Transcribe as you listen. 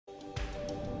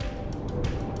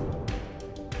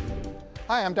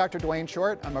Hi, I'm Dr. Duane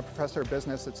Short. I'm a professor of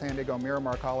business at San Diego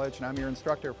Miramar College, and I'm your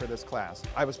instructor for this class.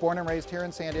 I was born and raised here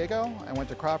in San Diego. I went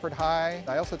to Crawford High.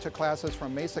 I also took classes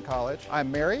from Mesa College.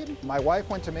 I'm married. My wife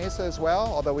went to Mesa as well,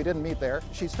 although we didn't meet there.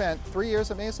 She spent 3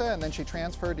 years at Mesa, and then she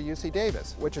transferred to UC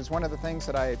Davis, which is one of the things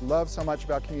that I love so much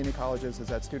about community colleges is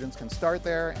that students can start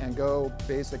there and go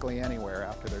basically anywhere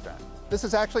after they're done. This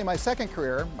is actually my second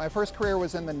career. My first career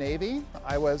was in the Navy.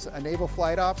 I was a naval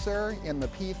flight officer in the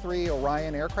P-3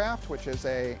 Orion aircraft, which is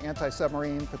an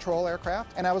anti-submarine patrol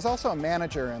aircraft. And I was also a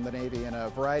manager in the Navy in a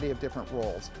variety of different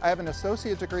roles. I have an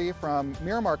associate degree from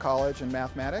Miramar College in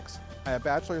mathematics. I have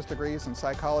bachelor's degrees in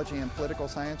psychology and political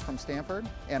science from Stanford.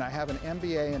 And I have an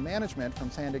MBA in management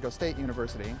from San Diego State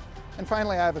University. And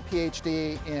finally, I have a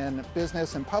PhD in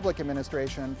business and public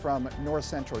administration from North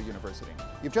Central University.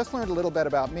 You've just learned a little bit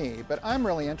about me, but I'm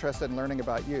really interested in learning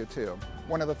about you too.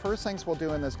 One of the first things we'll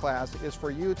do in this class is for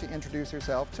you to introduce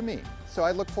yourself to me. So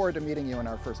I look forward to meeting you in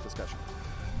our first discussion.